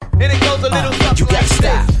And it goes a little something You gotta like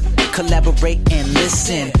stop, this. collaborate and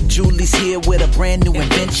listen. Julie's here with a brand new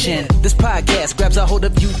invention. This podcast grabs a hold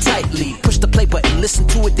of you tightly. Push the play button, listen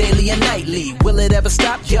to it daily and nightly. Will it ever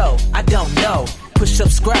stop? Yo, I don't know. Push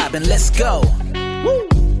subscribe and let's go. Woo!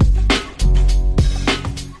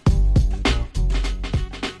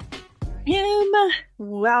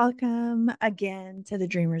 Welcome again to the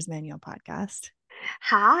Dreamer's Manual podcast.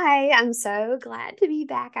 Hi, I'm so glad to be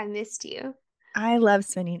back. I missed you. I love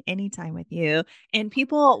spending any time with you, and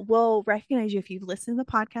people will recognize you if you've listened to the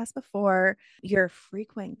podcast before. You're a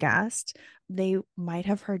frequent guest. They might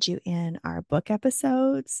have heard you in our book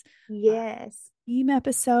episodes. Yes. Theme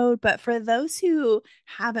episode. But for those who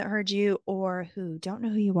haven't heard you or who don't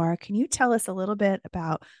know who you are, can you tell us a little bit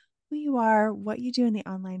about who you are, what you do in the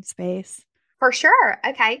online space? For sure.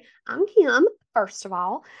 Okay. I'm Kim. First of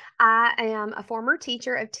all, I am a former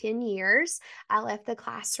teacher of 10 years. I left the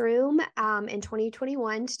classroom in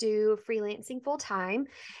 2021 to do freelancing full time.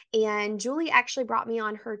 And Julie actually brought me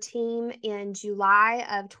on her team in July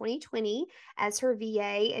of 2020 as her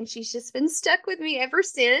VA. And she's just been stuck with me ever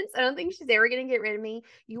since. I don't think she's ever going to get rid of me.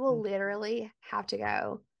 You will literally have to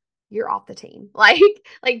go. You're off the team. Like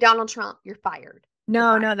Donald Trump, you're fired.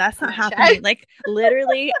 No, that's not happening. Like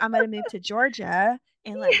literally, I'm going to move to Georgia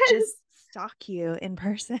and just stalk you in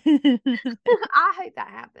person. I hope that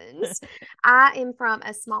happens. I am from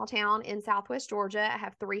a small town in Southwest Georgia. I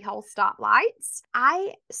have 3 whole stoplights.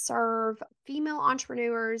 I serve female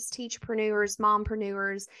entrepreneurs, teachpreneurs,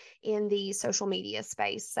 mompreneurs in the social media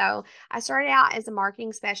space. So I started out as a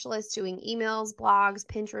marketing specialist doing emails, blogs,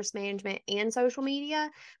 Pinterest management, and social media.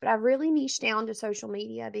 But I've really niched down to social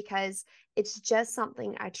media because it's just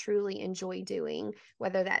something I truly enjoy doing,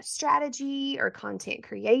 whether that's strategy or content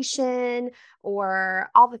creation or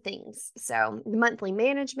all the things. So monthly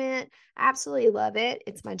management, I absolutely love it.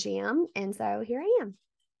 It's my jam. And so here I am.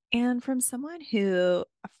 And from someone who,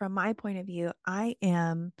 from my point of view, I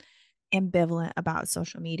am ambivalent about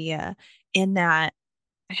social media in that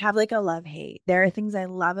I have like a love hate. There are things I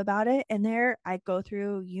love about it, and there I go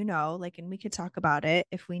through, and we could talk about it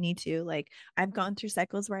if we need to. Like I've gone through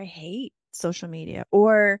cycles where I hate social media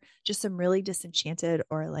or just am really disenchanted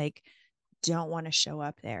or like don't want to show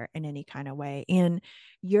up there in any kind of way. And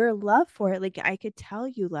your love for it, like I could tell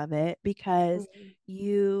you love it because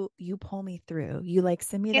you pull me through. You like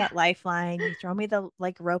send me that lifeline, you throw me the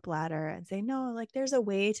like rope ladder and say, no, like there's a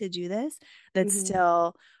way to do this that's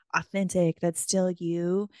still authentic, that's still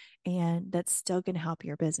you, and that's still going to help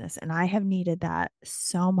your business. And I have needed that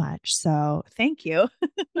so much. So thank you.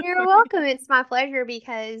 You're welcome. It's my pleasure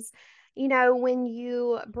because, when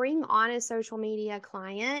you bring on a social media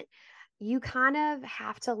client, you kind of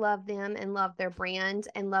have to love them and love their brand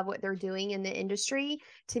and love what they're doing in the industry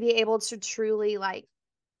to be able to truly like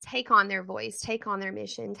take on their voice, take on their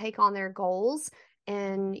mission, take on their goals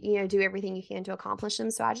and, do everything you can to accomplish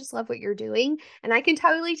them. So I just love what you're doing. And I can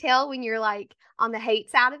totally tell when you're like on the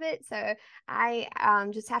hate side of it. So I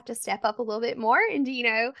just have to step up a little bit more. And,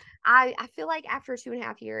 I feel like after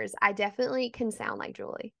 2.5 years, I definitely can sound like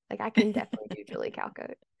Julie. Like I can definitely do Julie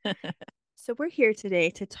Calcote. So we're here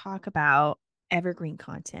today to talk about evergreen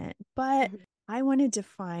content, but I want to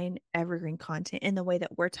define evergreen content in the way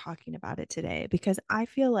that we're talking about it today, because I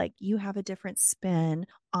feel like you have a different spin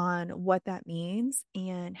on what that means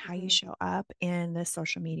and how you show up in the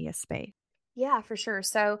social media space. Yeah, for sure.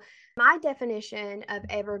 So my definition of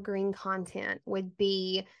evergreen content would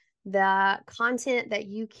be the content that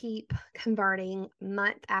you keep converting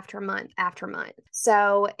month after month after month.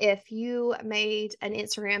 So if you made an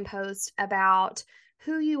Instagram post about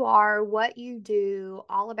who you are, what you do,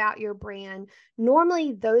 all about your brand,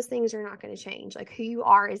 normally those things are not going to change. Like who you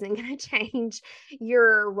are isn't going to change.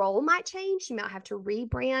 Your role might change. You might have to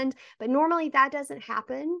rebrand, but normally that doesn't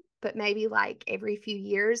happen, but maybe like every few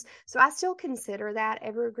years. So I still consider that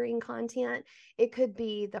evergreen content. It could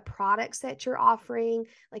be the products that you're offering.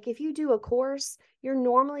 Like if you do a course, you're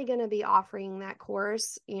normally going to be offering that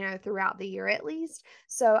course, throughout the year at least.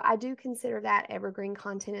 So I do consider that evergreen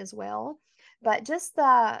content as well. But just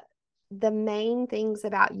the main things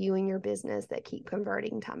about you and your business that keep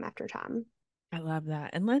converting time after time. I love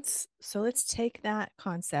that. And let's take that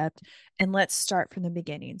concept and let's start from the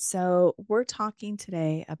beginning. So we're talking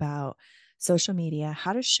today about social media,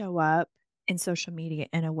 how to show up in social media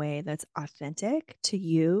in a way that's authentic to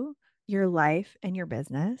you, your life, and your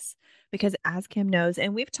business. Because as Kim knows,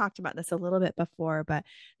 and we've talked about this a little bit before, but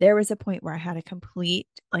there was a point where I had a complete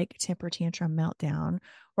like temper tantrum meltdown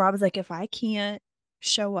where I was like, if I can't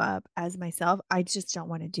show up as myself, I just don't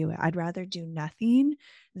want to do it. I'd rather do nothing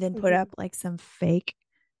than put up like some fake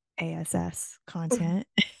ASS content.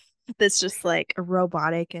 that's just like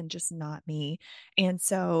robotic and just not me. And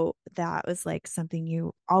so that was like something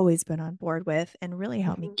you always been on board with and really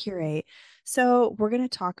helped me Mhm. curate. So we're going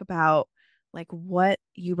to talk about like what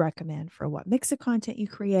you recommend for what mix of content you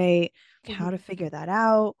create, how to Mhm. figure that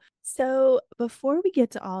out. So before we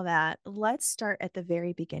get to all that, let's start at the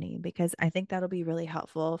very beginning because I think that'll be really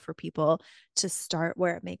helpful for people to start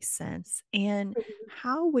where it makes sense. And Mhm.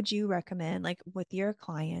 how would you recommend, like with your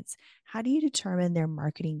clients, how do you determine their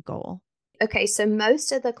marketing goal? Okay, so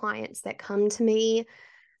most of the clients that come to me,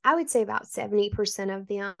 I would say about 70% of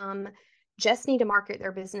them just need to market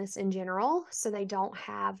their business in general. So they don't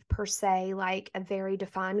have per se like a very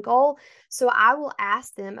defined goal. So I will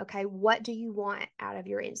ask them, okay, what do you want out of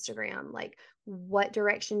your Instagram? Like, what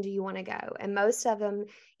direction do you want to go? And most of them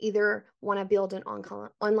either want to build an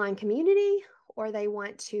online community or they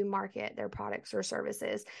want to market their products or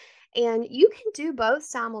services. And you can do both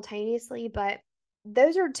simultaneously, but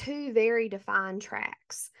those are two very defined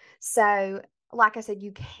tracks. So like I said,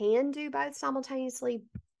 you can do both simultaneously,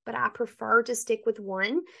 but I prefer to stick with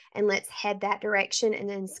one and let's head that direction and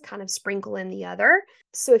then kind of sprinkle in the other.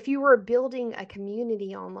 So if you were building a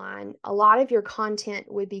community online, a lot of your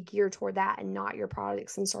content would be geared toward that and not your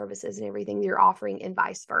products and services and everything you're offering and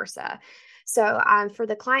vice versa. So for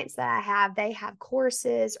the clients that I have, they have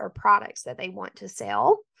courses or products that they want to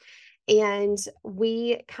sell. And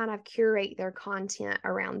we kind of curate their content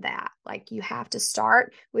around that. Like you have to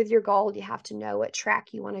start with your goal, you have to know what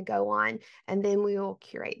track you want to go on, and then we will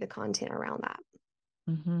curate the content around that.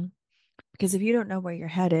 Hmm. Because if you don't know where you're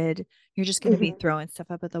headed, you're just going to be Mhm. throwing stuff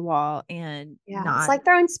up at the wall and Yeah, it's not. like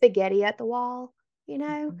throwing spaghetti at the wall, you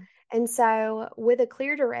know? Mhm. And so, with a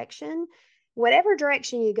clear direction, whatever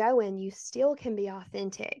direction you go in, you still can be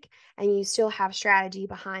authentic and you still have strategy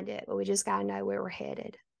behind it, but we just got to know where we're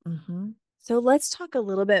headed. Mhm. So let's talk a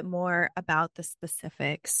little bit more about the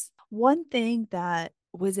specifics. One thing that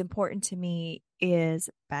was important to me is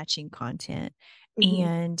batching content.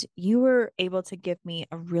 Mhm. And you were able to give me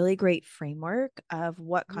a really great framework of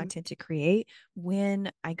what Mhm. content to create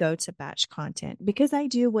when I go to batch content because I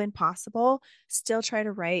do, when possible, still try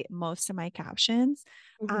to write most of my captions.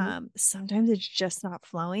 Mhm. Sometimes it's just not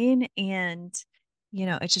flowing. And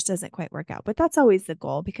it just doesn't quite work out. But that's always the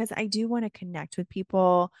goal because I do want to connect with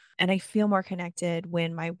people and I feel more connected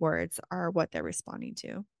when my words are what they're responding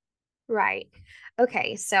to. Right.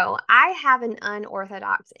 Okay. So I have an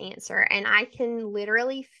unorthodox answer, and I can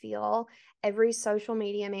literally feel every social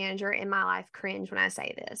media manager in my life cringe when I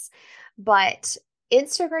say this. But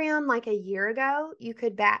Instagram, like a year ago, you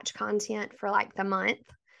could batch content for like the month.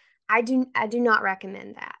 I do not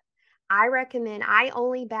recommend that. I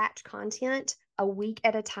only batch content a week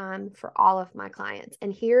at a time for all of my clients.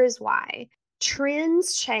 And here is why.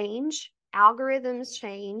 Trends change, algorithms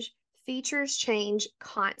change, features change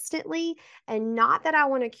constantly, and not that I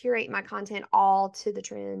want to curate my content all to the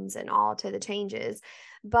trends and all to the changes,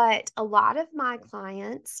 but a lot of my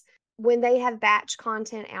clients when they have batch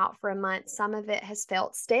content out for a month, some of it has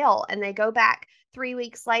felt stale and they go back 3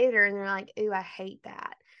 weeks later and they're like, ooh, I hate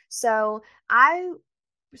that. So I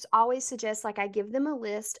always suggest like I give them a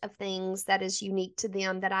list of things that is unique to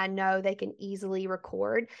them that I know they can easily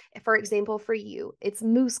record. For example, for you, it's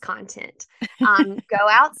moose content. Go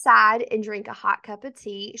outside and drink a hot cup of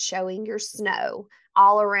tea showing your snow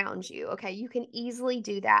all around you. Okay, you can easily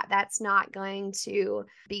do that. That's not going to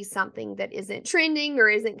be something that isn't trending or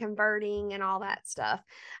isn't converting and all that stuff.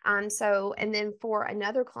 And then for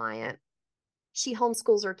another client, she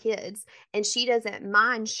homeschools her kids and she doesn't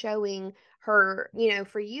mind showing her,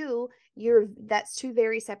 for you, that's two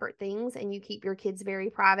very separate things and you keep your kids very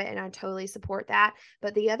private and I totally support that.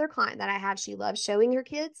 But the other client that I have, she loves showing her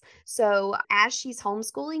kids. So as she's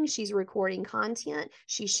homeschooling, she's recording content,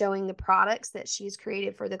 she's showing the products that she's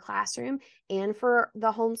created for the classroom and for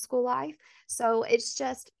the homeschool life. So it's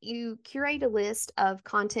just you curate a list of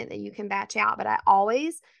content that you can batch out, but I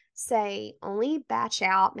always say only batch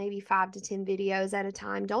out maybe 5 to 10 videos at a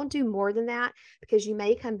time. Don't do more than that because you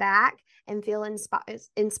may come back and feel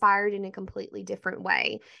inspired in a completely different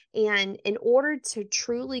way. And in order to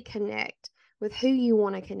truly connect with who you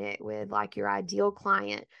want to connect with, like your ideal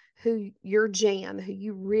client, who your jam, who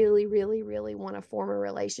you really, really, really want to form a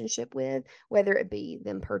relationship with, whether it be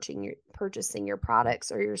them purchasing your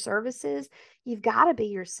products or your services, you've got to be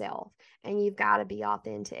yourself and you've got to be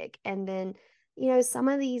authentic. And then some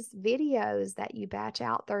of these videos that you batch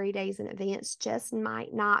out 30 days in advance just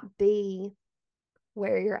might not be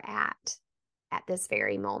where you're at this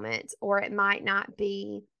very moment, or it might not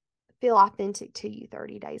be feel authentic to you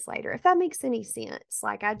 30 days later. If that makes any sense.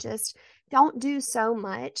 Like I just don't do so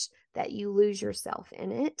much that you lose yourself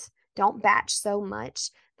in it Don't batch so much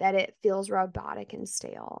that it feels robotic and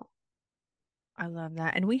stale. I love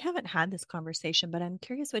that. And we haven't had this conversation, but I'm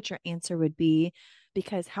curious what your answer would be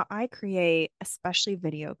because how I create, especially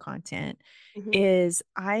video content, Mm-hmm. is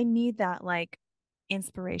I need that like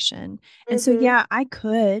inspiration. And so, Mm-hmm. yeah,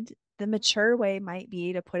 the mature way might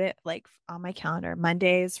be to put it like on my calendar,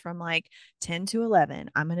 Mondays from like 10 to 11.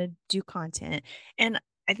 I'm going to do content. And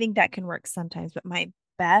I think that can work sometimes, but my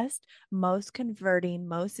best, most converting,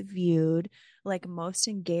 most viewed, like most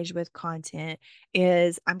engaged with content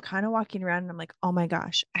is I'm kind of walking around and I'm like, oh my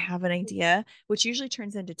gosh, I have an idea, which usually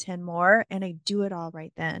turns into 10 more, and I do it all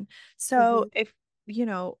right then. So, Mm-hmm. if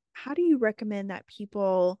how do you recommend that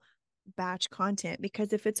people batch content?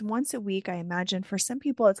 Because if it's once a week, I imagine for some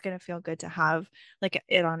people it's going to feel good to have like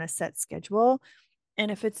it on a set schedule.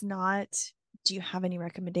 And if it's not, do you have any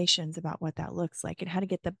recommendations about what that looks like and how to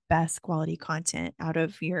get the best quality content out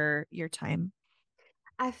of your time?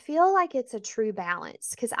 I feel like it's a true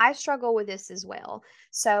balance because I struggle with this as well.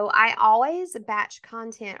 So I always batch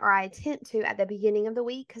content, or I attempt to, at the beginning of the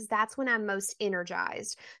week because that's when I'm most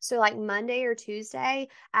energized. So, like Monday or Tuesday,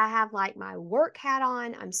 I have like my work hat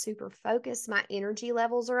on, I'm super focused, my energy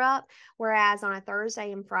levels are up. Whereas on a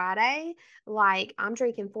Thursday and Friday, like I'm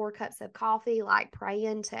drinking 4 cups of coffee, like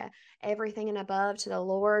praying to everything and above, to the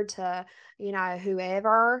Lord, to,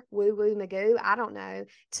 whoever, woo woo magoo, I don't know,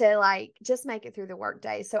 to like just make it through the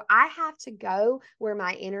workday. So I have to go where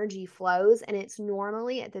my energy flows, and it's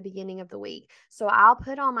normally at the beginning of the week. So I'll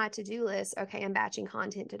put on my to-do list, okay, I'm batching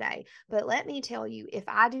content today. But let me tell you, if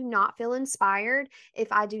I do not feel inspired,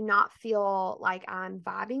 if I do not feel like I'm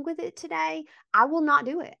vibing with it today, I will not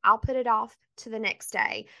do it. I'll put it off to the next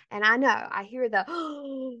day. And I know I hear the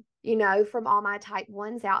from all my type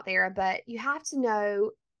ones out there, but you have to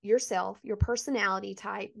know yourself, your personality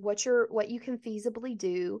type, what you can feasibly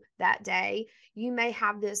do that day. You may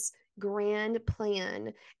have this grand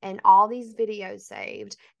plan and all these videos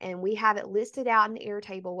saved, and we have it listed out in the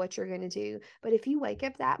Airtable what you're going to do. But if you wake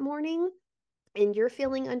up that morning and you're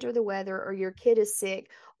feeling under the weather, or your kid is sick,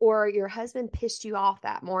 or your husband pissed you off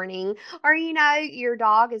that morning, or your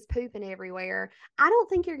dog is pooping everywhere, I don't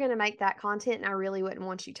think you're going to make that content, and I really wouldn't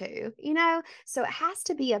want you to. So it has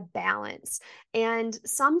to be a balance. And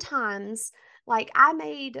sometimes, like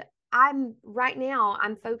I'm right now,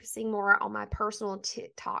 I'm focusing more on my personal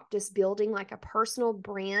TikTok, just building like a personal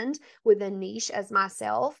brand with a niche as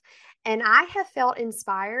myself. And I have felt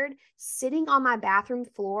inspired sitting on my bathroom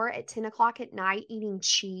floor at 10 o'clock at night eating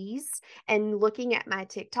cheese and looking at my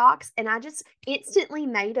TikToks. And I just instantly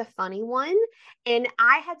made a funny one. And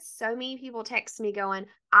I had so many people text me going,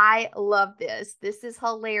 I love this. This is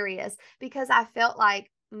hilarious, because I felt like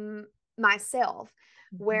myself.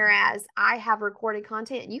 Mhm. Whereas I have recorded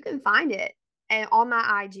content, and you can find it on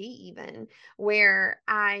my IG even, where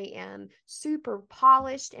I am super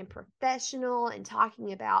polished and professional and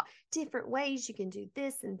talking about different ways you can do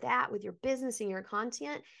this and that with your business and your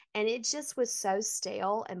content. And it just was so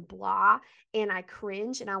stale and blah. And I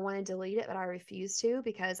cringe and I want to delete it, but I refuse to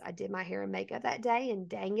because I did my hair and makeup that day, and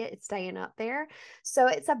dang it, it's staying up there. So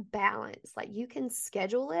it's a balance. Like you can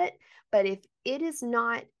schedule it, but if it is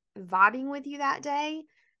not vibing with you that day,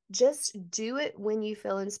 just do it when you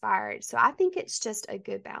feel inspired. So I think it's just a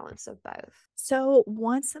good balance of both. So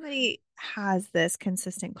once somebody has this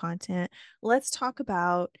consistent content, let's talk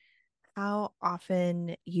about how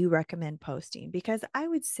often you recommend posting. Because I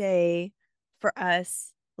would say for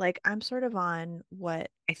us, like I'm sort of on what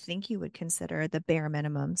I think you would consider the bare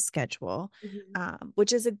minimum schedule, Mhm.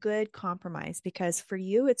 which is a good compromise because for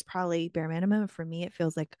you, it's probably bare minimum. For me, it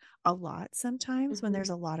feels like a lot sometimes when Mhm. there's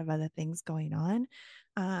a lot of other things going on.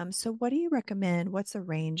 So, what do you recommend? What's a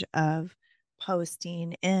range of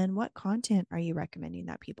posting and what content are you recommending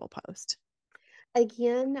that people post?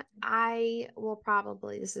 Again, I will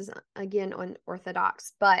probably, this is again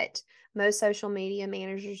unorthodox, but most social media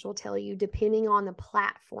managers will tell you, depending on the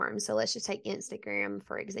platform. So let's just take Instagram,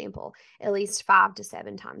 for example, at least 5 to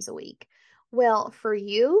 7 times a week. Well, for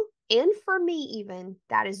you and for me, even,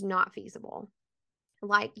 that is not feasible.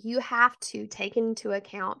 Like you have to take into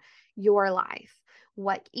account your life.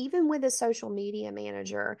 What, even with a social media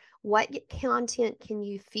manager, what content can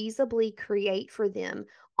you feasibly create for them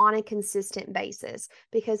on a consistent basis?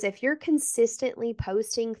 Because if you're consistently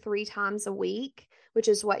posting 3 times a week, which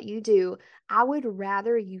is what you do, I would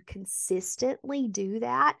rather you consistently do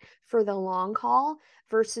that for the long haul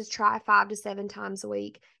versus try 5 to 7 times a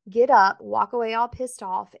week, get up, walk away all pissed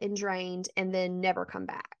off and drained, and then never come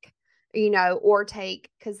back. Or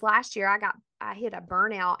because last year I hit a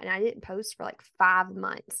burnout and I didn't post for like 5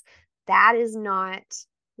 months. That is not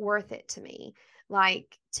worth it to me.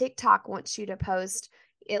 Like TikTok wants you to post,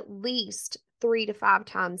 at least 3 to 5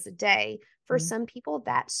 times a day. For some people,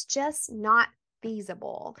 that's just not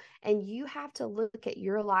feasible. And you have to look at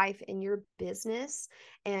your life and your business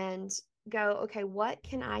and go, okay, what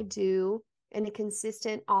can I do in a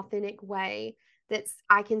consistent, authentic way that's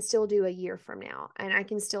I can still do a year from now and I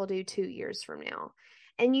can still do 2 years from now.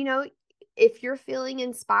 And if you're feeling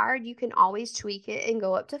inspired, you can always tweak it and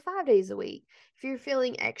go up to 5 days a week. If you're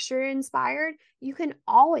feeling extra inspired, you can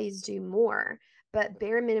always do more. But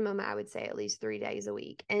bare minimum, I would say at least 3 days a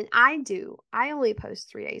week. And I only post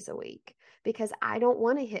 3 days a week because I don't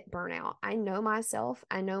want to hit burnout. I know myself,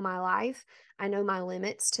 I know my life, I know my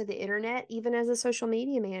limits to the internet, even as a social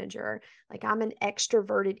media manager. Like, I'm an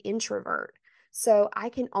extroverted introvert. So I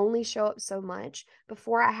can only show up so much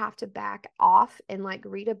before I have to back off and like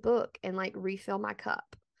read a book and like refill my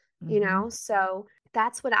cup, So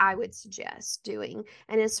that's what I would suggest doing.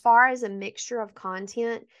 And as far as a mixture of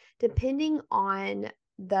content, depending on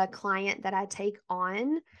the client that I take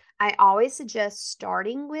on, I always suggest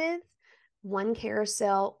starting with one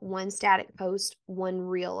carousel, one static post, one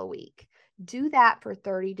reel a week. Do that for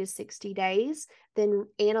 30 to 60 days, then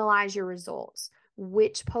analyze your results.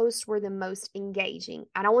 Which posts were the most engaging?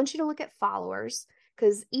 I don't want you to look at followers,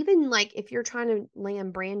 because even like if you're trying to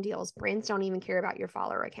land brand deals, brands don't even care about your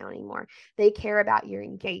follower account anymore. They care about your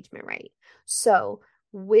engagement rate. So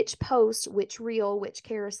which post, which reel, which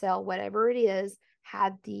carousel, whatever it is,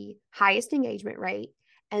 had the highest engagement rate.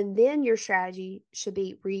 And then your strategy should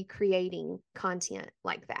be recreating content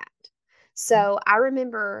like that. So I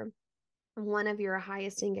remember one of your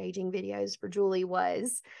highest engaging videos for Julie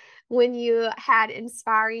was when you had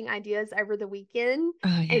inspiring ideas over the weekend.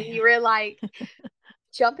 Oh, yeah, and you were like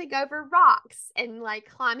jumping over rocks and like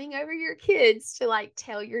climbing over your kids to like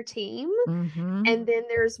tell your team. And then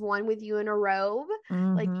there's one with you in a robe,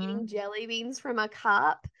 like eating jelly beans from a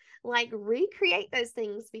cup. Like, recreate those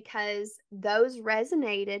things because those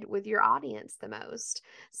resonated with your audience the most.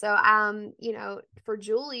 So, for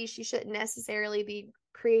Julie, she shouldn't necessarily be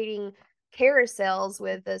creating carousels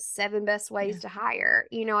with the 7 best ways to hire.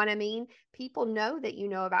 You know what I mean? People know that you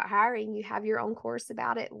know about hiring. You have your own course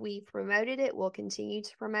about it. We promoted it. We'll continue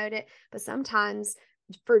to promote it. But sometimes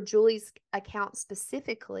for Julie's account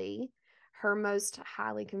specifically, her most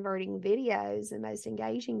highly converting videos and most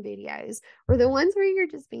engaging videos were the ones where you're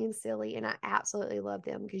just being silly. And I absolutely love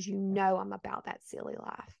them because I'm about that silly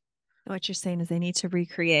life. What you're saying is they need to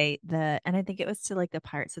recreate and I think it was to like the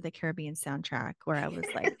Pirates of the Caribbean soundtrack where I was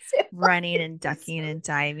like running and ducking and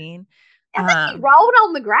diving. I think you rolled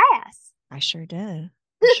on the grass. I sure did.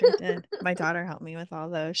 I sure did. My daughter helped me with all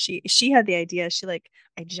those. She had the idea.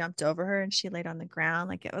 I jumped over her and she laid on the ground.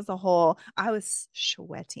 Like it was I was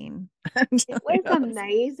sweating. It was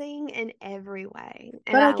amazing in every way.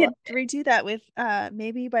 And but I could redo that with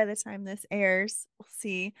maybe by the time this airs, we'll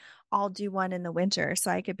see. I'll do one in the winter.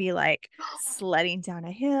 So I could be like sledding down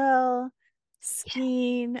a hill,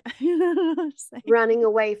 skiing, running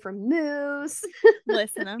away from moose.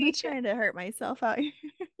 Listen, I'm not trying to hurt myself out here.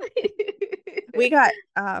 We got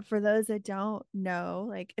for those that don't know,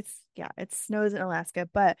 like it snows in Alaska,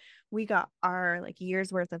 but we got our like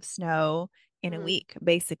year's worth of snow in a week,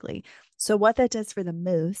 basically. So what that does for the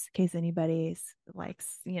moose, in case anybody's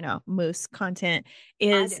likes, moose content,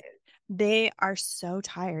 is they are so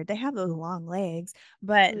tired. They have those long legs,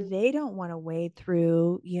 but they don't want to wade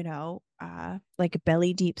through, like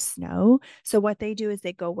belly deep snow. So what they do is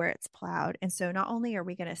they go where it's plowed. And so not only are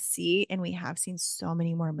we going to see, and we have seen so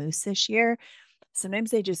many more moose this year,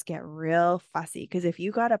 sometimes they just get real fussy. Because if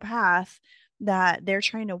you got a path that they're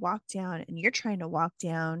trying to walk down and you're trying to walk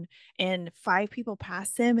down and 5 people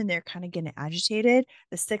pass them and they're kind of getting agitated,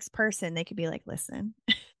 the 6th person, they could be like, listen,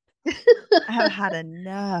 I have had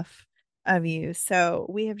enough of you. So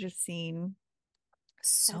we have just seen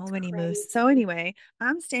so many moose. So anyway,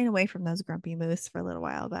 I'm staying away from those grumpy moose for a little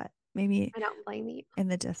while, but maybe I don't blame you. In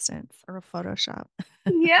the distance or a Photoshop.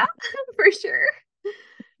 Yeah, for sure.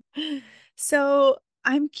 So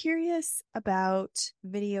I'm curious about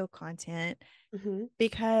video content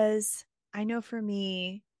because I know for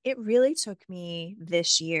me, it really took me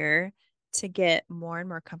this year to get more and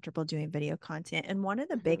more comfortable doing video content. And one of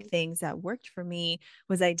the big things that worked for me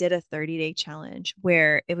was I did a 30-day challenge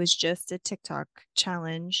where it was just a TikTok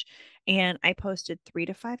challenge. And I posted 3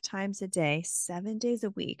 to 5 times a day, 7 days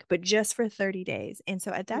a week, but just for 30 days. And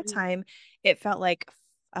so at that time, it felt like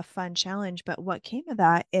a fun challenge. But what came of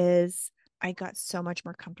that is I got so much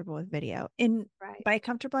more comfortable with video. And by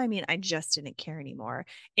comfortable, I mean, I just didn't care anymore.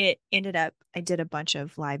 It ended up, I did a bunch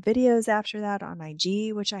of live videos after that on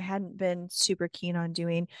IG, which I hadn't been super keen on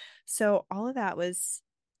doing. So all of that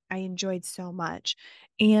I enjoyed so much.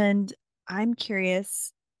 And I'm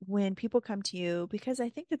curious when people come to you, because I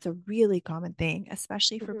think that's a really common thing,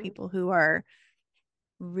 especially for Mhm. people who are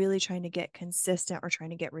really trying to get consistent or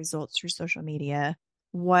trying to get results through social media.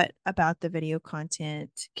 What about the video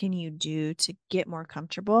content can you do to get more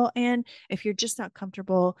comfortable? And if you're just not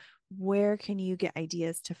comfortable, where can you get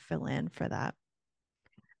ideas to fill in for that?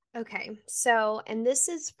 Okay, so, and this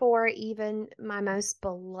is for even my most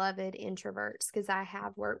beloved introverts, because I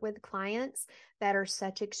have worked with clients that are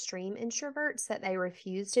such extreme introverts that they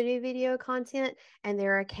refuse to do video content and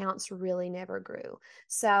their accounts really never grew.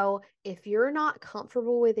 So, if you're not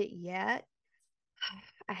comfortable with it yet,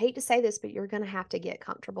 I hate to say this, but you're going to have to get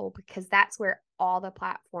comfortable because that's where all the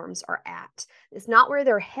platforms are at. It's not where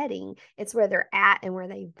they're heading, it's where they're at and where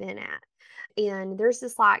they've been at. And there's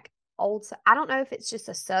this like I don't know if it's just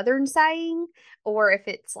a Southern saying or if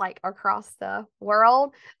it's like across the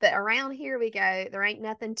world, but around here we go, there ain't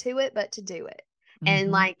nothing to it but to do it. And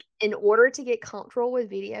Mm-hmm. like, in order to get comfortable with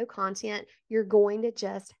video content, you're going to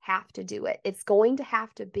just have to do it. It's going to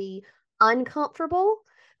have to be uncomfortable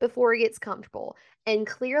before it gets comfortable. And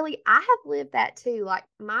clearly, I have lived that too. Like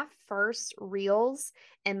my first reels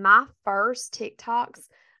and my first TikToks,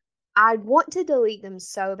 I want to delete them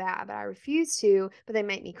so bad, but I refuse to, but they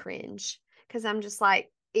make me cringe because I'm just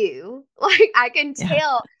like, ew. Like I can Yeah.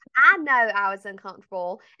 tell, I know I was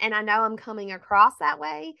uncomfortable and I know I'm coming across that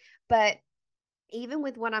way, but even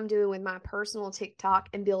with what I'm doing with my personal TikTok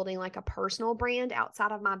and building like a personal brand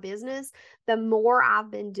outside of my business, the more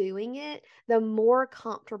I've been doing it, the more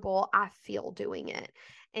comfortable I feel doing it.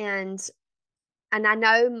 And I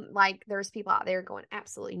know like there's people out there going,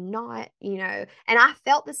 absolutely not, and I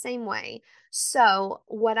felt the same way. So,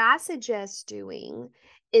 what I suggest doing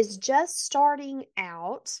is just starting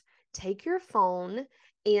out, take your phone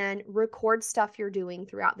and record stuff you're doing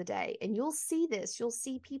throughout the day. And you'll see this. You'll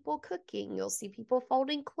see people cooking. You'll see people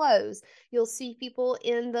folding clothes. You'll see people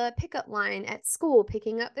in the pickup line at school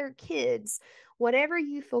picking up their kids. Whatever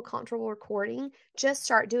you feel comfortable recording, just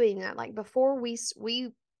start doing that. Like before we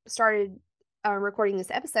started recording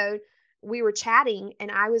this episode, we were chatting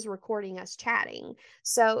and I was recording us chatting.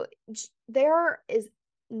 So there is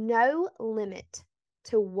no limit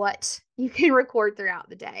to what you can record throughout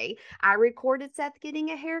the day. I recorded Seth getting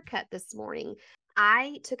a haircut this morning.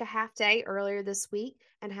 I took a half day earlier this week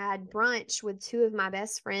and had brunch with two of my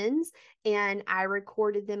best friends, and I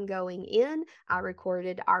recorded them going in. I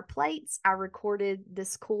recorded our plates. I recorded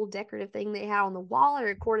this cool decorative thing they had on the wall. I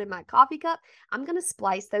recorded my coffee cup. I'm going to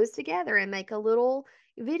splice those together and make a little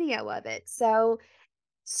video of it. So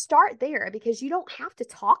start there because you don't have to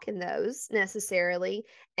talk in those necessarily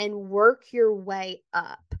and work your way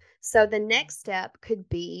up. So the next step could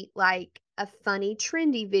be like a funny,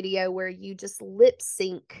 trendy video where you just lip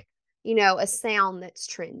sync, a sound that's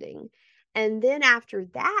trending. And then after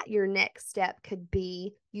that, your next step could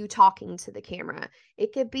be you talking to the camera.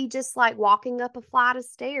 It could be just like walking up a flight of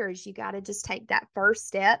stairs. You got to just take that first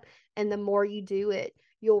step. And the more you do it,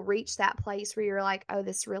 you'll reach that place where you're like, oh,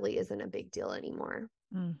 this really isn't a big deal anymore.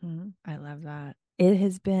 I love that. It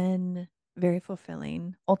has been very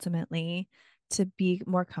fulfilling ultimately to be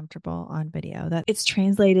more comfortable on video. That it's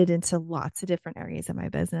translated into lots of different areas of my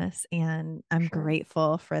business and I'm Sure.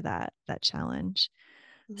 grateful for that challenge.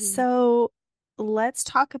 Mhm. So, let's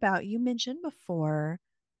talk about you mentioned before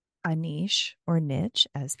a niche or niche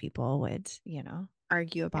as people would,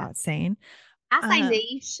 argue Yeah. about saying. I say Um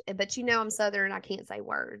niche, but I'm Southern, I can't say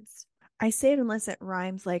words. I say it unless it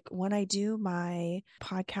rhymes. Like when I do my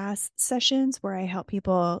podcast sessions where I help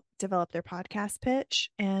people develop their podcast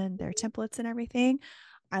pitch and their Mhm. templates and everything,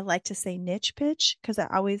 I like to say niche pitch because I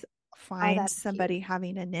always Oh, find that's somebody cute.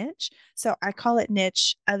 having a niche. So I call it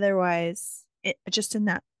niche. Otherwise, just in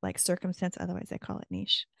that like circumstance, otherwise I call it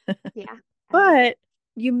niche. Yeah, I like it.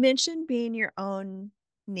 But you mentioned being your own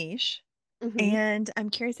niche. Mhm. And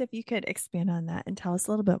I'm curious if you could expand on that and tell us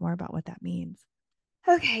a little bit more about what that means.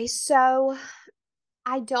 Okay, so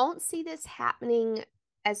I don't see this happening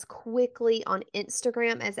as quickly on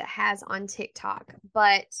Instagram as it has on TikTok,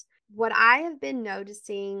 but what I have been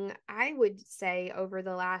noticing, I would say over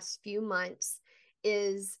the last few months,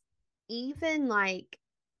 is even like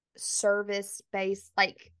service based,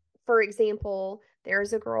 like for example,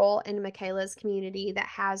 there's a girl in Michaela's community that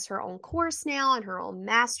has her own course now and her own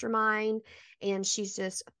mastermind, and she's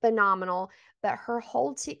just phenomenal. But her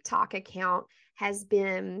whole TikTok account has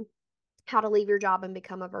been how to leave your job and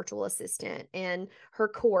become a virtual assistant, and her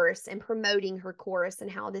course and promoting her course and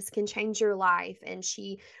how this can change your life. And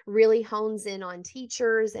she really hones in on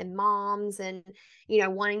teachers and moms and,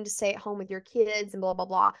 wanting to stay at home with your kids and blah, blah,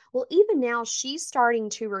 blah. Well, even now she's starting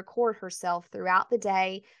to record herself throughout the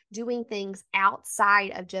day doing things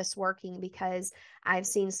outside of just working, because I've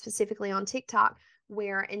seen specifically on TikTok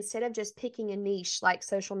where instead of just picking a niche like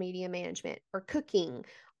social media management or cooking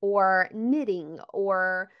or knitting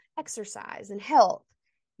or exercise and health,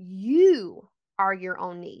 you are your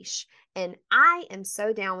own niche. And I am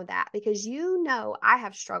so down with that, because I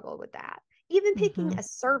have struggled with that. Even picking a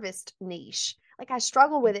serviced niche. Like, I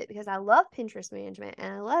struggle with it because I love Pinterest management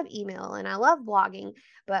and I love email and I love blogging,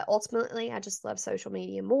 but ultimately I just love social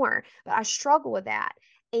media more. But I struggle with that.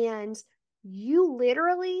 And you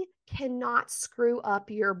literally cannot screw up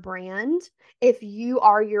your brand if you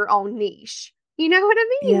are your own niche. You know what I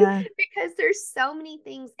mean? Yeah. Because there's so many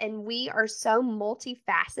things, and we are so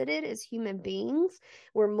multifaceted as human beings.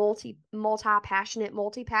 We're multi-passionate,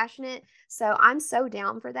 multi-passionate. So I'm so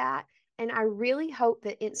down for that. And I really hope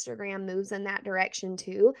that Instagram moves in that direction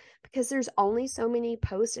too, because there's only so many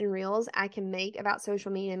posts and reels I can make about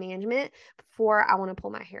social media management before I want to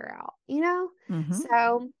pull my hair out,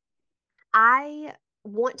 So I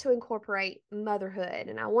want to incorporate motherhood,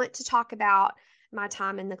 and I want to talk about my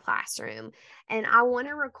time in the classroom, and I want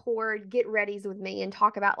to record get readies with me and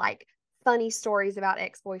talk about like funny stories about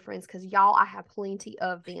ex-boyfriends, because y'all, I have plenty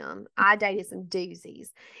of them. I dated some doozies.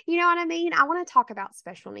 You know what I mean? I want to talk about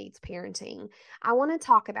special needs parenting. I want to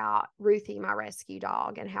talk about Ruthie, my rescue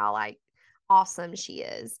dog, and how like awesome she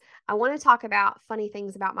is. I want to talk about funny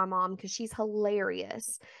things about my mom because she's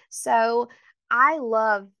hilarious. So I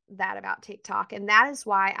love that about TikTok. And that is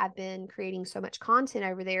why I've been creating so much content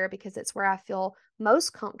over there, because it's where I feel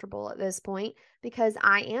most comfortable at this point, because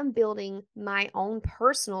I am building my own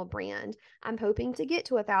personal brand. I'm hoping to get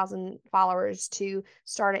to 1,000 followers to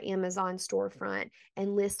start an Amazon storefront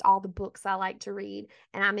and list all the books I like to read.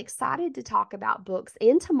 And I'm excited to talk about books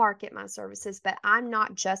and to market my services, but I'm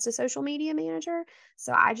not just a social media manager.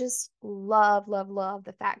 So I just love, love, love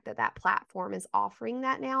the fact that that platform is offering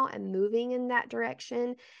that now and moving in that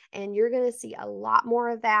direction. And you're going to see a lot more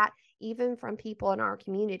of that, even from people in our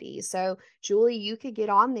community. So, Julie, you could get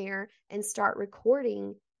on there and start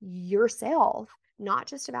recording yourself, not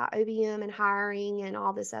just about OBM and hiring and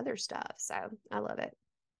all this other stuff. So, I love it.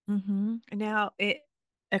 Now, it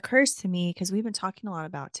occurs to me, because we've been talking a lot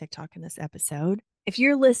about TikTok in this episode. If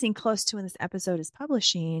you're listening close to when this episode is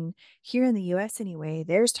publishing, here in the US anyway,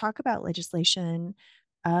 there's talk about legislation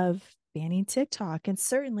of banning TikTok. And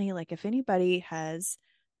certainly, like, if anybody has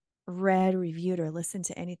read, reviewed, or listened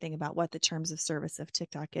to anything about what the terms of service of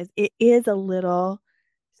TikTok is, it is a little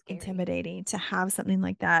Scary. intimidating to have something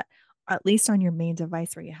like that, at least on your main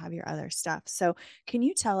device where you have your other stuff. So can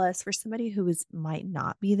you tell us, for somebody who might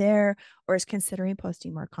not be there or is considering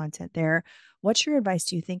posting more content there, what's your advice?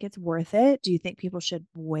 Do you think it's worth it? Do you think people should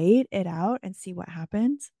wait it out and see what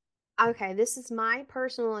happens? Okay, this is my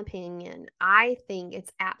personal opinion. I think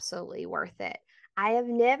it's absolutely worth it. I have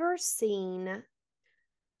never seen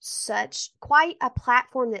quite a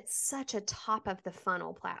platform that's such a top of the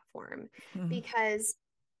funnel platform, because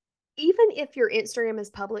even if your Instagram is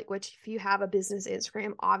public, which if you have a business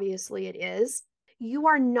Instagram, obviously it is, you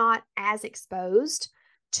are not as exposed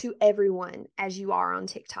to everyone as you are on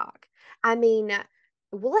TikTok. I mean,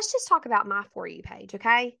 well, let's just talk about my For You page,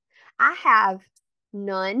 okay? I have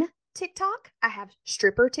none TikTok. I have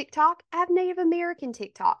stripper TikTok. I have Native American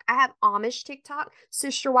TikTok. I have Amish TikTok,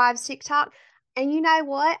 Sister Wives TikTok. And you know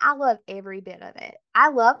what? I love every bit of it. I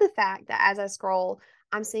love the fact that as I scroll,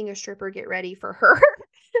 I'm seeing a stripper get ready for her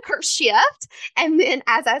her shift. And then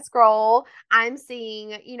as I scroll, I'm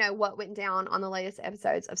seeing, what went down on the latest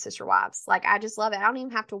episodes of Sister Wives. Like, I just love it. I don't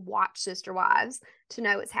even have to watch Sister Wives to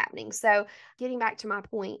know what's happening. So getting back to my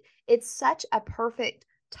point, it's such a perfect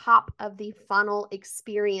top of the funnel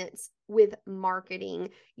experience with marketing.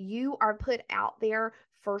 You are put out there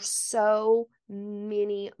for so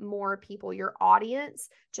many more people. Your audience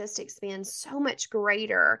just expands so much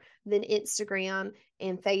greater than Instagram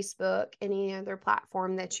and Facebook and any other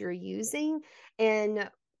platform that you're using. And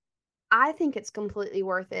I think it's completely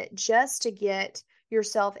worth it just to get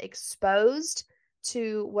yourself exposed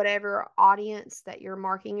to whatever audience that you're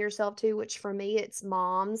marketing yourself to, which for me, it's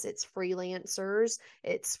moms, it's freelancers,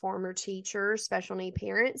 it's former teachers, special need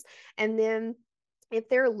parents. And then if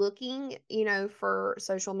they're looking, for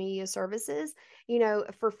social media services,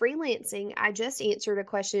 for freelancing, I just answered a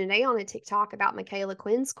question today on a TikTok about Michaela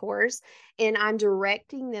Quinn's course, and I'm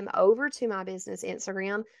directing them over to my business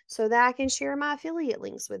Instagram so that I can share my affiliate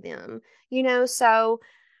links with them, so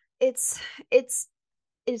it's it's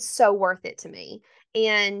it's so worth it to me.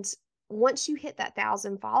 And once you hit that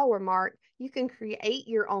 1,000 follower mark, you can create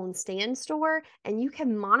your own stand store and you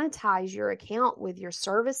can monetize your account with your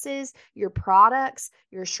services, your products,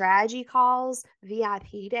 your strategy calls,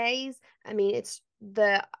 VIP days. I mean, it's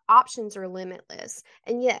the options are limitless.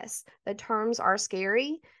 And yes, the terms are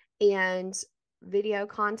scary, and video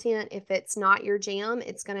content, if it's not your jam,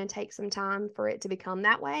 it's going to take some time for it to become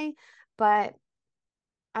that way. But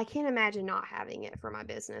I can't imagine not having it for my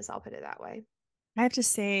business. I'll put it that way. I have to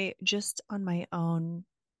say, just on my own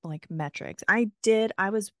like metrics, I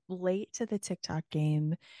was late to the TikTok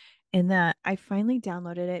game in that I finally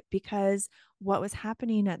downloaded it because what was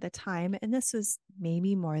happening at the time, and this was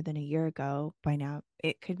maybe more than a year ago by now,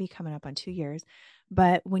 it could be coming up on 2 years.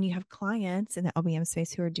 But when you have clients in the OBM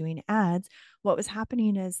space who are doing ads, what was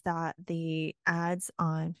happening is that the ads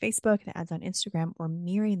on Facebook, the ads on Instagram were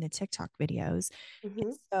mirroring the TikTok videos. And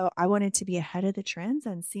Hmm. so I wanted to be ahead of the trends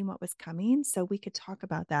and see what was coming so we could talk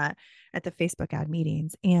about that at the Facebook ad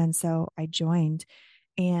meetings. And so I joined,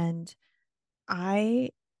 and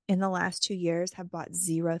I, in the last 2 years, have bought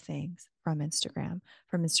zero things from Instagram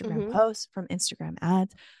Hmm. posts, from Instagram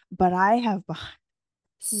ads, but I have bought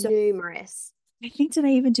so, Numerous. I think, did I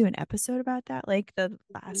even do an episode about that? Like the Hmm.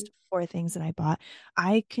 last four things that I bought,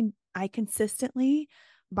 I consistently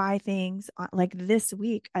buy things like this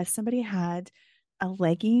week, as somebody had a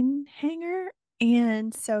legging hanger.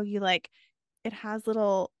 And so you like, it has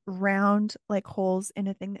little round like holes in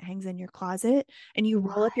a thing that hangs in your closet, and you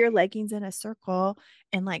roll What? up your leggings in a circle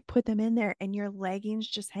and like put them in there, and your leggings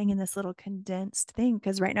just hang in this little condensed thing.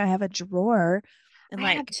 Because right now I have a drawer and I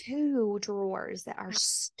have like, two drawers that are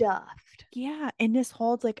stuffed. yeah, and this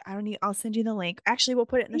holds like, I don't need, I'll send you the link. Actually, we'll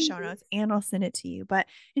put it in the show notes Please. and I'll send it to you. But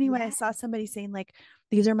anyway, I Yes. saw somebody saying like,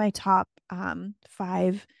 these are my top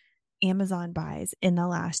five Amazon buys in the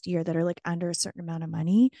last year that are like under a certain amount of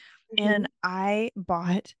money. Hmm. And I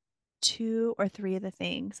bought two or three of the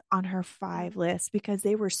things on her Yeah. five list because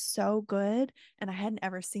they were so good and I hadn't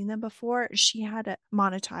ever seen them before. She had a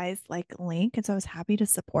monetized like link. And so I was happy to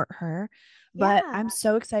support her. But Yeah. I'm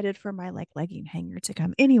so excited for my like legging hanger to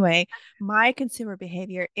come. Anyway, my consumer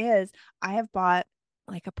behavior is I have bought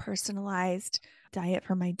like a personalized diet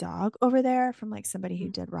for my dog over there from like somebody who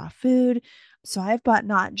did raw food. So I've bought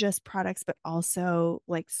not just products, but also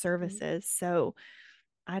like Mhm. services. So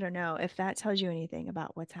I don't know if that tells you anything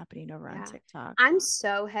about what's happening over on Yeah. TikTok. I'm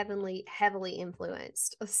so heavily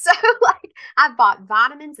influenced. So like I've bought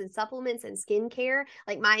vitamins and supplements and skincare.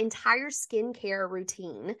 Like my entire skincare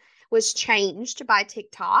routine was changed by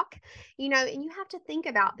TikTok. And you have to think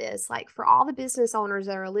about this, like for all the business owners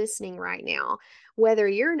that are listening right now, whether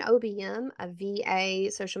you're an OBM, a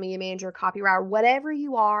VA, social media manager, copywriter, whatever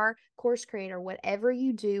you are, course creator, whatever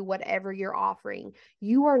you do, whatever you're offering,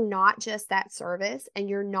 you are not just that service and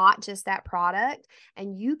you're not just that product.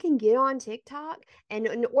 And you can get on TikTok, and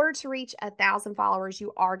in order to reach 1,000 followers,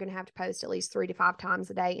 you are going to have to post at least 3 to 5 times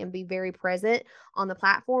a day and be very present on the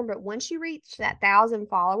platform. But once you reach that 1,000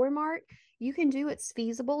 follower mark, you can do what's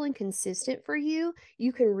feasible and consistent for you.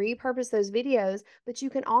 You can repurpose those videos, but you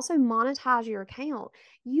can also monetize your account.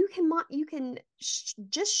 You can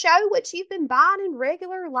just show what you've been buying in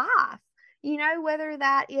regular life. Whether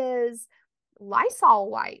that is Lysol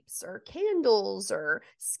wipes or candles or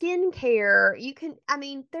skincare. I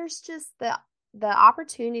mean, there's just the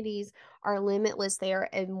opportunities are limitless there.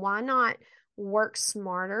 And why not work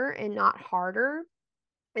smarter and not harder?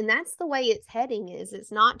 And that's the way it's heading. Is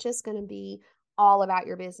it's not just going to be all about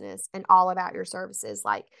your business and all about your services.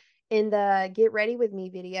 Like in the Get Ready With Me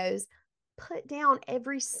videos, put down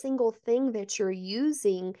every single thing that you're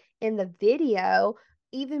using in the video,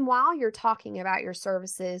 even while you're talking about your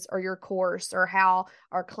services or your course or how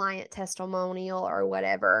our client testimonial or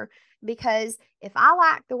whatever. Because if I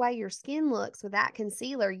like the way your skin looks with that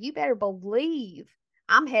concealer, you better believe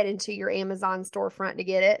I'm heading to your Amazon storefront to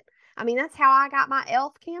get it. I mean, that's how I got my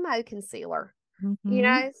e.l.f. camo concealer.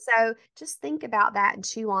 Mm-hmm. So just think about that and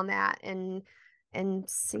chew on that and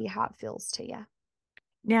see how it feels to you.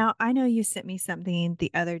 Now, I know you sent me something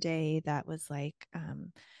the other day that was like,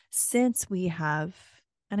 since we have,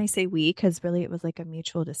 and I say we because really it was like a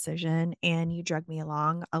mutual decision, and you drug me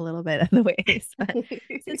along a little bit of the ways. But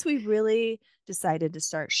since we really decided to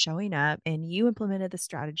start showing up and you implemented the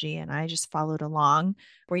strategy and I just followed along,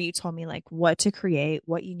 where you told me like what to create,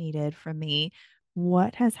 what you needed from me,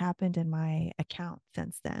 what has happened in my account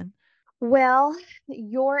since then? Well,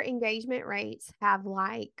 your engagement rates have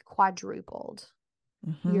like quadrupled.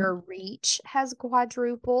 Mm-hmm. Your reach has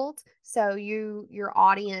quadrupled. So your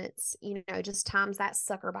audience, just times that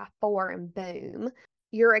sucker by four and boom.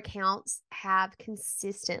 your accounts have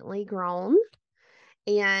consistently grown,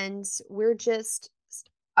 and we're just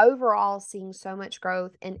overall seeing so much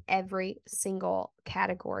growth in every single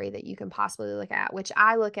category that you can possibly look at, which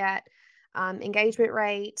I look at engagement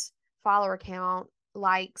rate, follower count,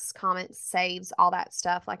 likes, comments, saves, all that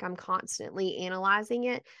stuff. Like, I'm constantly analyzing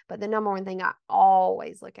it. But the number one thing I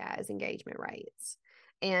always look at is engagement rates,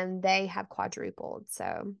 and they have quadrupled.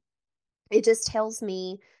 So it just tells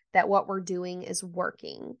me that what we're doing is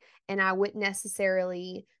working, and I wouldn't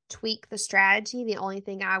necessarily tweak the strategy. The only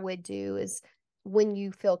thing I would do is, when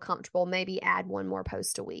you feel comfortable, maybe add one more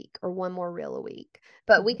post a week or one more reel a week.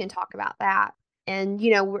 But we can talk about that. And,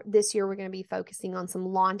 this year we're going to be focusing on some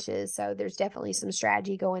launches. So there's definitely some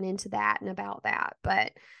strategy going into that and about that.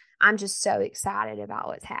 But I'm just so excited about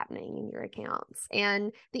what's happening in your accounts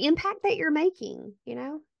and the impact that you're making.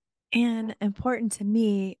 And important to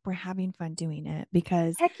me, we're having fun doing it,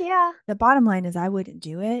 because Heck yeah. the bottom line is I wouldn't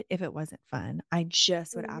do it if it wasn't fun. I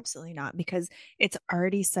just would Mhm. absolutely not, because it's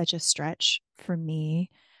already such a stretch for me,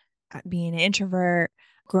 being an introvert,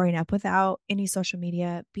 growing up without any social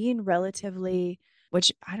media, being relatively,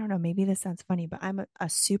 which I don't know, maybe this sounds funny, but I'm a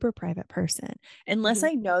super private person. Unless Mhm.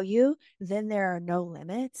 I know you, then there are no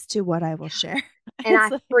limits to what I will share. And It's I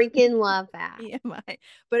like, freaking love that. TMI.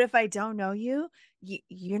 But if I don't know you,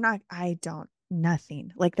 you're not,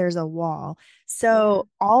 nothing. Like, there's a wall. Yeah. So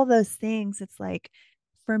all those things, it's like,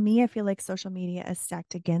 for me, I feel like social media is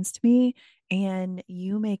stacked against me, and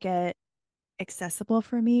you make it accessible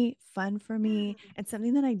for me, fun for me, and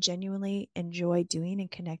something that I genuinely enjoy doing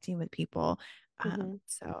and connecting with people. Mhm.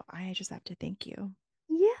 So I just have to thank you.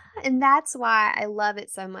 Yeah, and that's why I love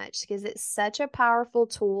it so much, because it's such a powerful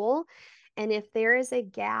tool. And if there is a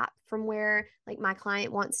gap from where, like, my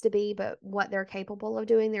client wants to be, but what they're capable of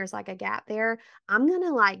doing, there's like a gap there, I'm going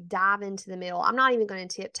to like dive into the middle. I'm not even going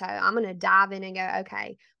to tiptoe. I'm going to dive in and go,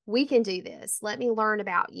 okay, we can do this. Let me learn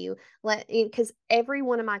about you. Because every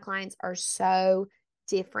one of my clients are so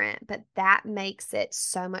different, but that makes it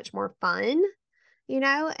so much more fun. And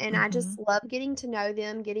I Mm-hmm. just love getting to know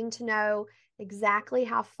them, getting to know exactly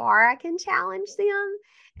how far I can challenge them.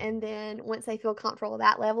 And then once they feel comfortable at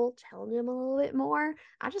that level, challenge them a little bit more.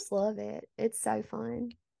 I just love it. It's so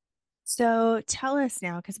fun. So tell us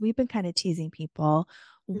now, because we've been kind of teasing people,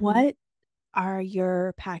 Mhm. what are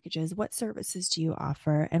your packages? What services do you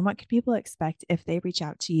offer? And what can people expect if they reach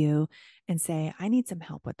out to you and say, I need some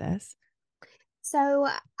help with this? So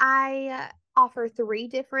I offer three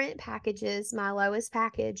different packages. My lowest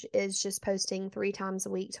package is just posting 3 times a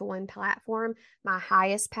week to one platform. My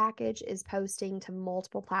highest package is posting to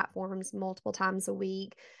multiple platforms multiple times a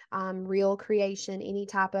week, reel creation, any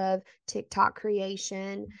type of TikTok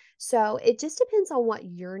creation. So it just depends on what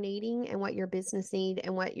you're needing and what your business need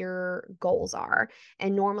and what your goals are.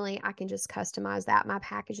 And normally I can just customize that. My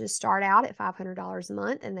packages start out at $500 a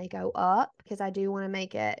month, and they go up because I do want to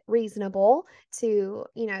make it reasonable to,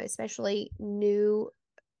 especially new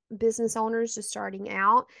business owners just starting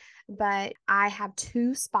out. But I have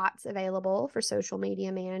 2 spots available for social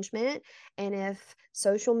media management. And if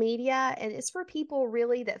social media, and it's for people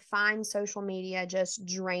really that find social media just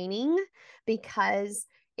draining, because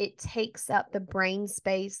it takes up the brain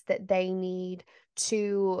space that they need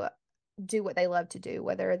to do what they love to do,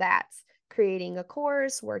 whether that's creating a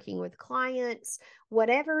course, working with clients,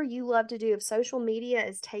 whatever you love to do. If social media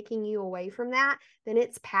is taking you away from that, then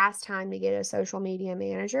it's past time to get a social media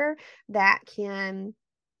manager that can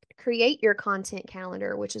create your content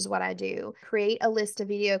calendar, which is what I do. Create a list of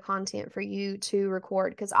video content for you to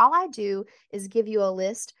record, because all I do is give you a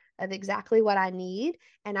list of exactly what I need.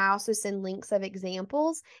 And I also send links of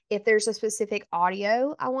examples. If there's a specific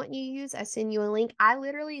audio I want you to use, I send you a link. I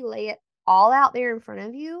literally lay it all out there in front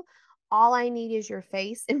of you. All I need is your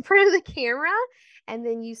face in front of the camera, and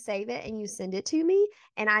then you save it and you send it to me,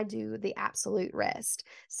 and I do the absolute rest.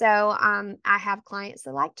 So I have clients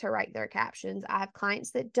that like to write their captions. I have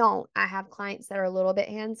clients that don't. I have clients that are a little bit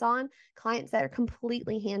hands-on, clients that are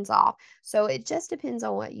completely hands-off. So it just depends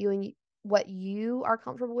on what you are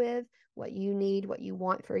comfortable with, what you need, what you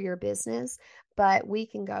want for your business. But we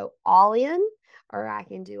can go all in, or I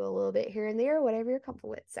can do a little bit here and there, whatever you're comfortable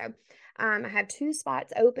with. So I have 2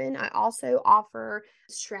 spots open. I also offer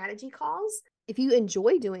strategy calls. If you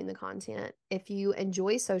enjoy doing the content, if you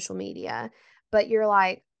enjoy social media, but you're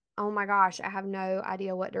like, oh my gosh, I have no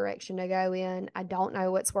idea what direction to go in. I don't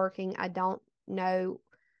know what's working. I don't know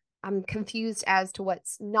I'm confused as to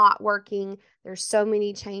what's not working. There's so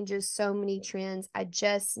many changes, so many trends. I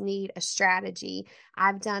just need a strategy.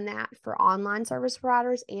 I've done that for online service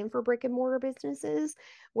providers and for brick and mortar businesses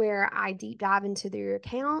where I deep dive into their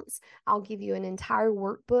accounts. I'll give you an entire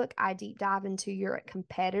workbook. I deep dive into your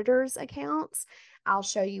competitors' accounts. I'll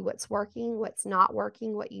show you what's working, what's not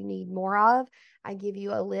working, what you need more of. I give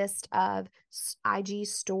you a list of IG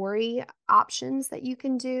story options that you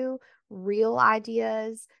can do, real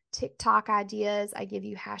ideas, TikTok ideas. I give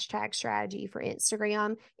you hashtag strategy for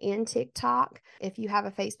Instagram and TikTok. If you have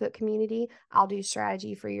a Facebook community, I'll do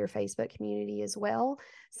strategy for your Facebook community as well.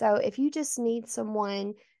 So if you just need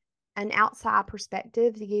someone, an outside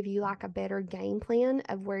perspective to give you like a better game plan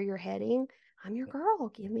of where you're heading, I'm your girl.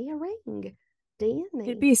 Give me a ring. DM It'd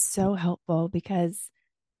me. be so helpful because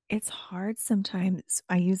it's hard sometimes.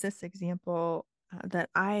 I use this example that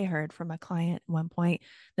I heard from a client at one point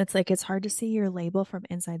that's like, it's hard to see your label from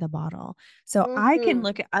inside the bottle. So I can Mm-hmm.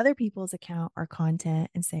 look at other people's account or content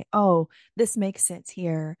and say, oh, this makes sense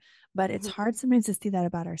here. But it's Mm-hmm. hard sometimes to see that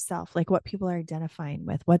about ourselves, like what people are identifying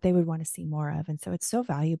with, what they would want to see more of. And so it's so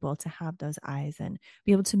valuable to have those eyes and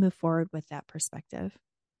be able to move forward with that perspective.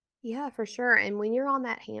 Yeah, for sure. And when you're on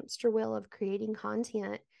that hamster wheel of creating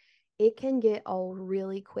content, it can get old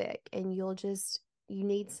really quick, and you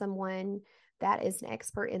need someone that is an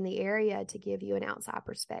expert in the area to give you an outside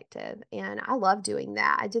perspective. And I love doing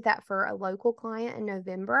that. I did that for a local client in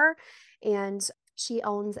November, and she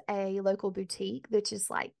owns a local boutique which is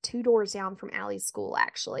like two doors down from Allie's school,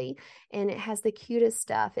 actually. And it has the cutest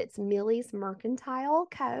stuff. It's Millie's Mercantile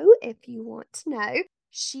Co., if you want to know.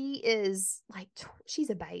 She is like, she's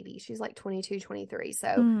a baby. She's like 22, 23. So,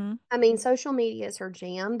 Mm. I mean, social media is her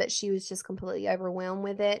jam, but she was just completely overwhelmed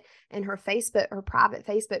with it. And her private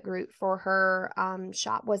Facebook group for her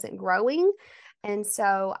shop wasn't growing. And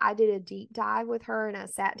so I did a deep dive with her, and I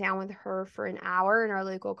sat down with her for an hour in our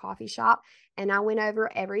local coffee shop. And I went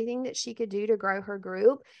over everything that she could do to grow her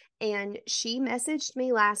group. And she messaged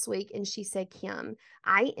me last week and she said, Kim,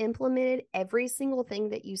 I implemented every single thing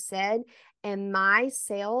that you said, and my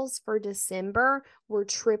sales for December were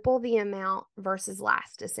triple the amount versus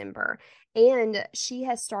last December. And she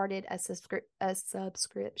has started a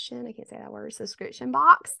subscription. I can't say that word, subscription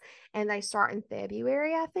box. And they start in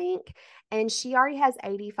February, I think. And she already has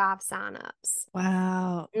 85 signups.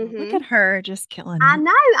 Wow. Look Mm-hmm. at her just killing I it.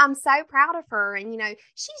 know. I'm so proud of her. And,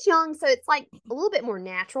 she's young, so it's like a little bit more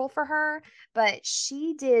natural for her. But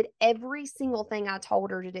she did every single thing I told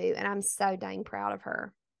her to do. And I'm so dang proud of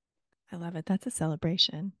her. I love it. That's a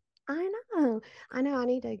celebration. I know. I know. I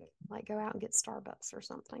need to like go out and get Starbucks or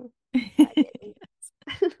something. But I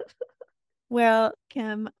didn't. Well,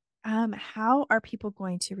 Kim, how are people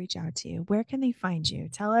going to reach out to you? Where can they find you?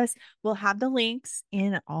 Tell us. We'll have the links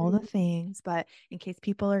in all the Mhm. things, but in case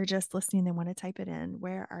people are just listening, they want to type it in.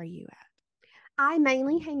 Where are you at? I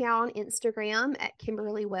mainly hang out on Instagram at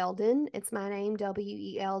Kimberly Weldin. It's my name,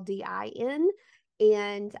 Weldin.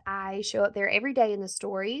 And I show up there every day in the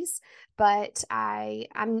stories, but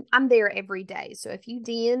I'm there every day. So if you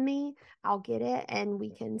DM me, I'll get it and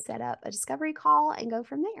we can set up a discovery call and go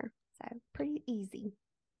from there. So pretty easy.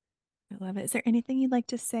 I love it. Is there anything you'd like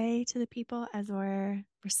to say to the people as we're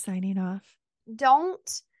signing off?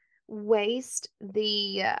 Don't waste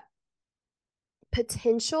the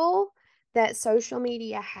potential that social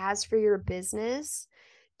media has for your business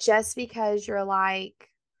just because you're like,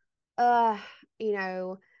 uh, you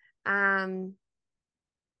know, um,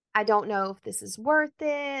 I don't know if this is worth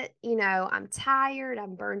it. I'm tired,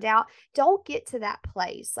 I'm burned out. Don't get to that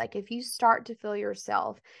place. Like, if you start to feel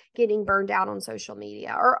yourself getting burned out on social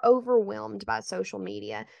media or overwhelmed by social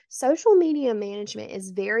media management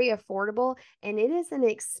is very affordable, and it is an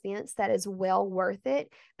expense that is well worth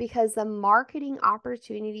it because the marketing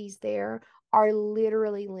opportunities there are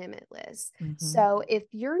literally limitless. Mm-hmm. So if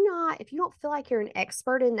you don't feel like you're an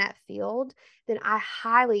expert in that field, then I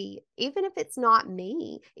highly, even if it's not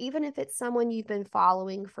me, even if it's someone you've been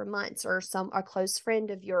following for months or a close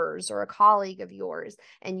friend of yours or a colleague of yours,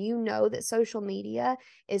 and you know that social media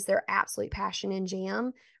is their absolute passion and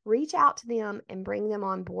jam, reach out to them and bring them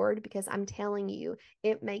on board because I'm telling you,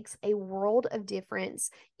 it makes a world of difference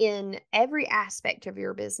in every aspect of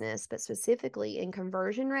your business, but specifically in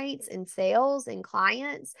conversion rates and sales and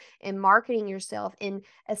clients and marketing yourself and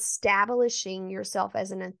establishing yourself as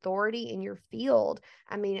an authority in your field.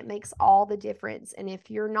 I mean, it makes all the difference. And if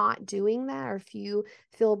you're not doing that, or if you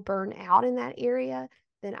feel burned out in that area,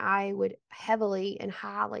 then I would heavily and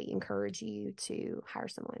highly encourage you to hire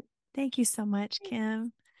someone. Thank you so much,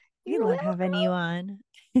 Kim. We You're love having you welcome.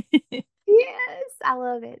 on. Yes, I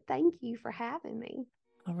love it. Thank you for having me.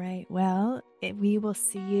 All right. Well, we will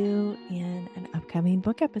see you in an upcoming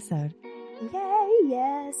book episode. Yay,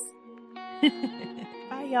 yes.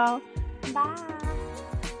 Bye, y'all. Bye.